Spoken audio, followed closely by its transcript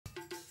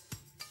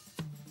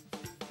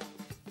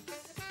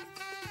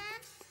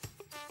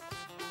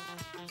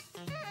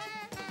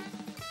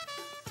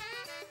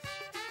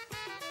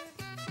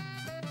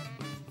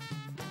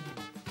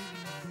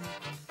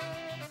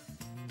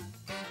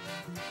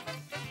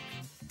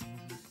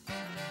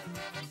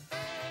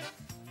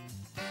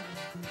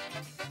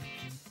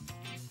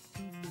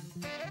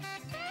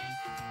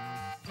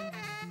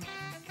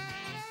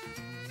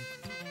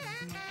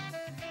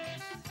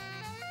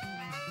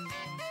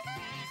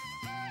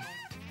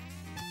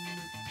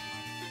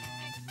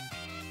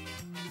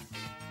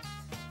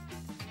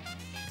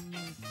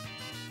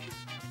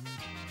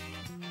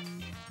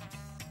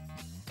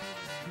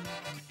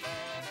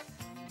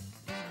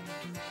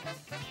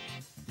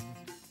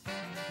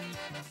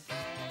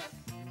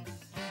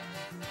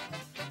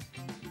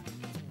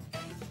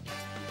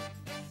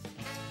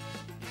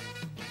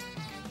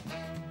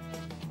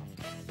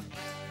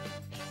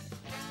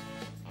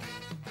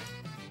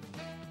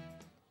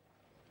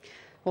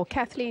Well,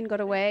 Kathleen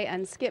got away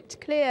and skipped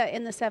clear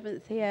in the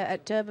 7th here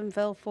at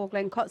Durbanville for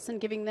Glenn Cotson,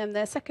 giving them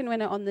their second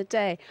winner on the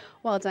day.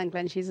 Well done,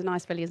 Glenn. She's a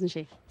nice filly, isn't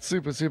she?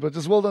 Super, super.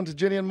 Just well done to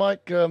Jenny and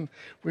Mike.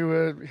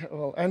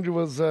 Andrew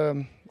was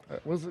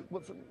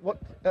what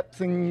app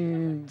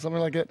thing, something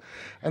like that,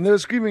 and they were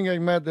screaming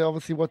going mad. They're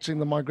obviously watching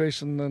the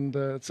migration, and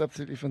it's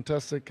absolutely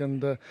fantastic,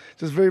 and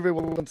just very, very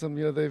well done to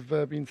them.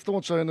 They've been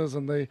staunch owners,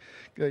 and they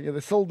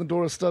sold the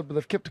Dora stud, but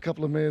they've kept a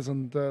couple of mares,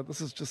 and this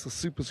is just a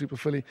super, super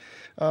filly.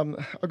 I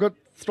got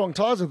strong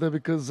ties with her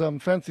because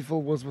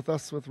Fanciful was with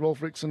us with Rolf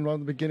Rickson right at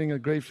the beginning, a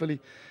grey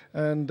filly,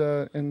 and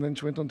then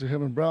she went on to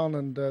Herman Brown,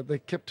 and they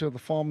kept her at the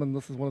farm, and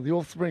this is one of the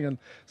offspring, and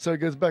so it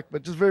goes back.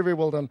 But just very, very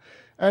well done.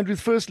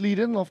 Andrew's first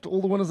lead-in after all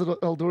the winners that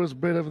Eldora's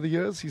bred over the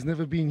years. He's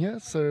never been here,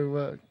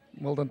 so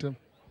well done to him.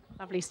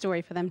 Lovely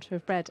story for them to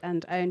have bred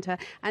and owned her.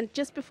 And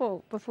just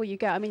before you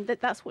go, I mean,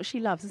 that's what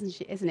she loves,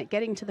 isn't it?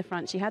 Getting to the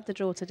front. She had the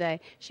draw today.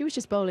 She was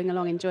just bowling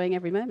along, enjoying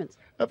every moment.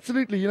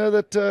 Absolutely. You know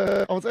that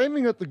I was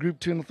aiming at the Group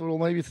 2 and I thought, well,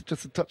 maybe it's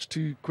just a touch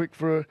too quick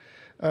for her.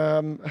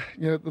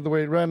 The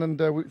way it ran, and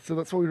so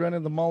that's why we ran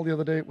in the mile the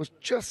other day. It was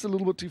just a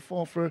little bit too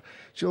far for her.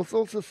 She was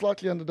also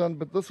slightly underdone,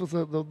 but this was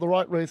the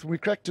right race. When we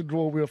cracked a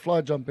draw, we were fly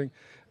jumping,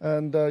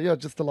 and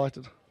just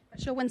delighted.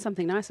 She'll win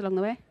something nice along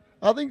the way.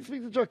 I think,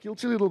 speak to Jock, you'll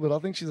see a little bit. I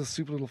think she's a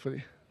super little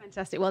filly.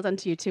 Fantastic. Well done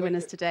to you. Two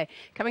winners today.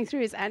 Coming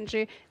through is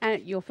Andrew,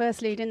 and your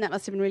first lead in. That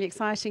must have been really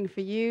exciting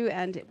for you,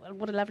 and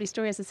what a lovely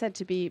story, as I said,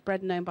 to be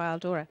bred and owned by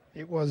Eldora.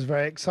 It was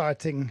very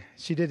exciting.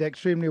 She did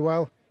extremely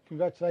well.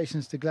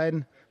 Congratulations to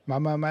Glenn, my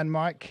mum and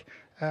Mike.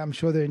 I'm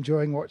sure they're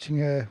enjoying watching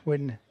her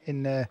win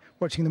in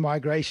watching the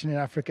migration in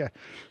Africa.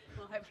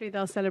 Well, hopefully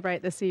they'll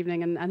celebrate this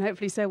evening, and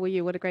hopefully so will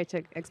you. What a great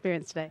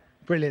experience today.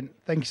 Brilliant.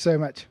 Thank you so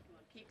much.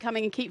 Keep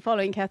coming and keep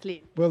following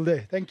Kathleen. Will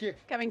do. Thank you.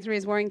 Coming through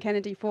is Warren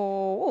Kennedy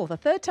for the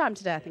third time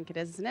today, I think it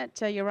is, isn't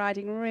it? You're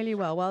riding really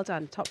well. Well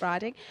done. Top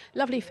riding.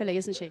 Lovely filly,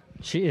 isn't she?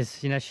 She is.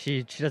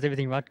 She does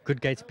everything right.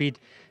 Good gate speed.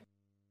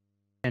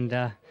 And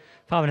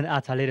 500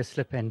 out, I let her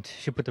slip, and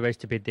she put the race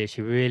to bed there.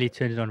 She really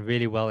turned it on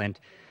really well and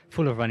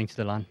full of running to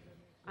the line.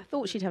 I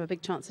thought she'd have a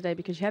big chance today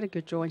because she had a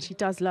good draw, and she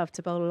does love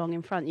to bowl along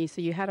in front of you,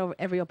 so you had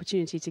every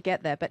opportunity to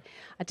get there. But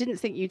I didn't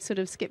think you'd sort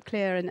of skip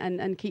clear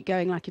and keep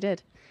going like you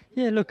did.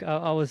 Yeah, look,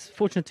 I was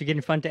fortunate to get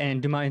in front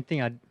and do my own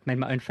thing. I made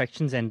my own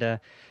fractions, and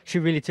she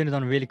really turned it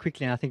on really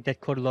quickly, and I think that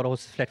caught a lot of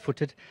horses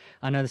flat-footed.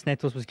 I know the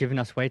Snake Horse was giving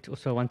us weight,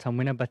 also a one-time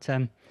winner, but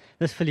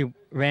this filly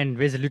ran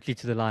resolutely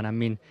to the line. I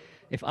mean,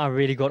 if I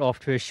really got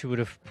after her, she would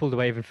have pulled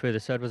away even further,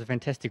 so it was a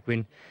fantastic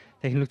win.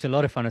 They looked a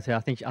lot of fun with her. I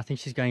think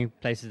she's going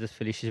places, this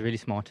filly. She's really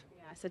smart.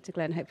 I said to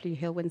Glenn, hopefully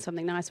he'll win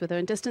something nice with her.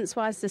 And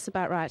distance-wise, is this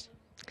about right?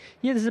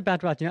 Yeah, this is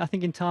about right. I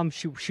think in time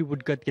she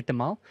would get the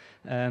mile.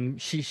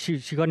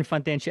 She got in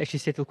front there and she actually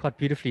settled quite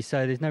beautifully.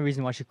 So there's no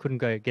reason why she couldn't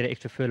go get an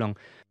extra furlong.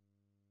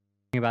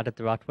 About it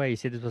the right way. He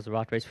said this was the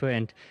right race for her,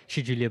 and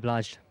she duly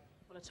obliged.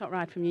 Well, a top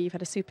ride from you. You've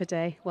had a super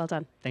day. Well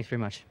done. Thanks very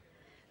much.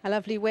 A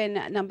lovely win,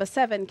 number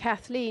 7,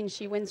 Kathleen.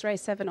 She wins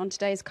race 7 on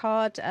today's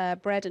card.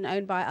 Bred and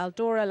owned by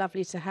Eldora.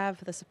 Lovely to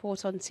have the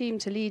support on team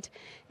to lead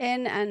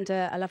in, and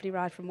a lovely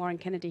ride from Warren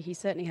Kennedy. He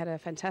certainly had a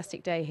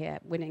fantastic day here,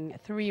 winning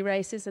 3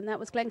 races, and that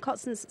was Glenn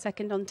Cotson's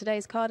second on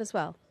today's card as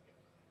well.